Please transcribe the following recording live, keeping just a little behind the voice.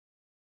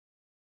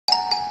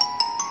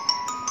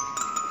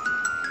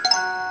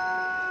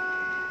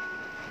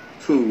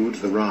food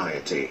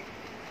variety.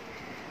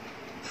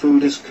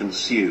 Food is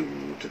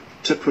consumed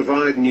to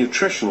provide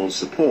nutritional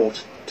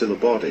support to the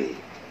body.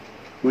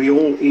 We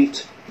all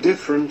eat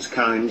different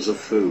kinds of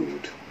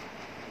food.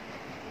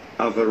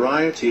 A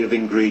variety of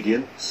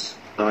ingredients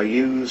are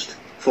used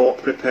for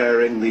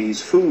preparing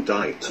these food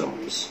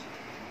items.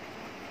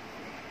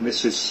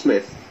 Mrs.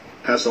 Smith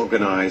has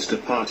organized a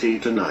party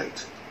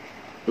tonight.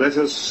 Let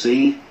us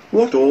see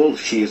what all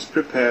she is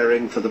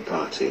preparing for the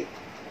party.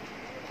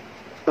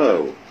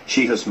 Oh,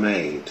 she has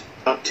made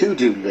a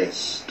to-do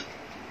list.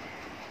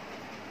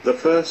 The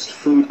first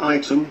food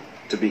item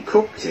to be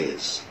cooked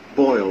is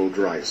boiled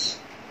rice.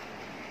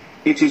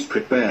 It is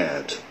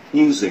prepared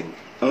using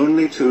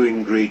only 2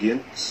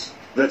 ingredients,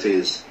 that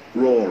is,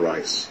 raw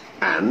rice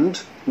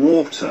and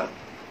water.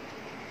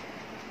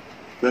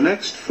 The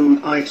next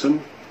food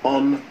item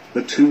on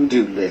the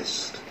to-do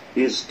list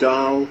is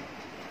dal.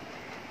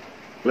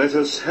 Let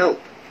us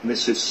help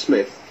Mrs.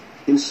 Smith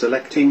in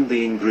selecting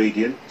the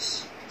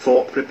ingredients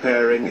for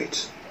preparing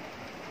it.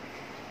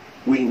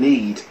 We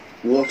need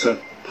water,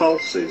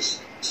 pulses,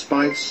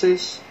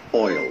 spices,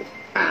 oil,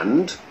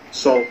 and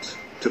salt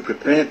to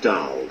prepare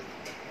dal.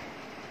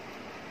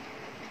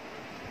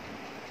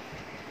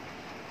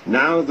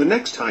 Now the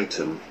next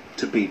item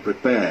to be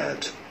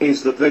prepared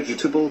is the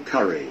vegetable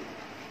curry.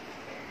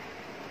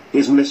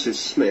 Is Mrs.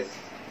 Smith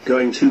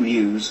going to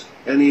use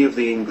any of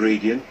the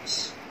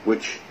ingredients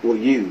which were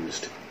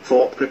used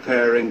for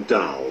preparing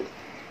dal?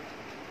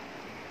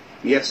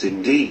 Yes,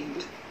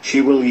 indeed,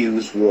 she will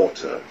use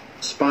water,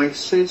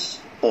 spices,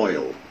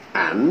 oil,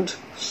 and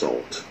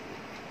salt.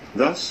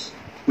 Thus,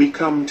 we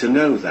come to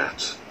know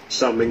that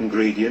some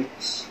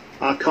ingredients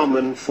are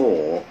common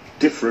for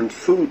different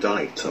food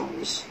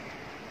items.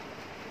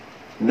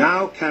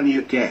 Now can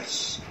you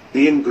guess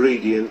the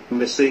ingredient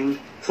missing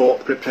for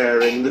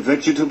preparing the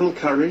vegetable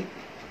curry?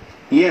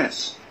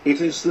 Yes, it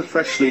is the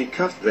freshly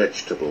cut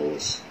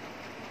vegetables.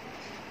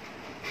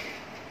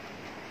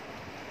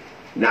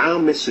 Now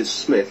Mrs.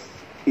 Smith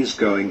is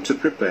going to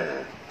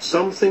prepare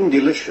something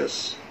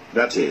delicious,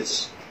 that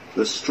is,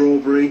 the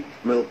strawberry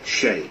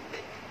milkshake.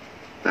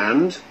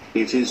 And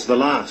it is the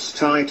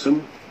last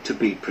item to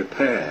be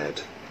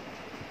prepared.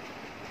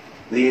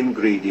 The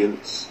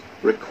ingredients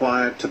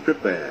required to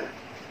prepare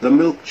the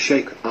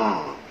milkshake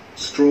are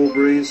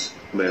strawberries,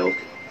 milk,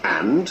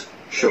 and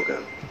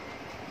sugar.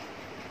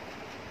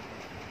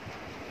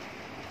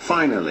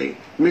 Finally,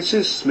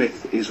 Mrs.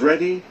 Smith is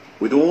ready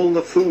with all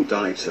the food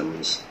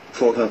items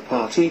for her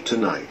party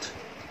tonight.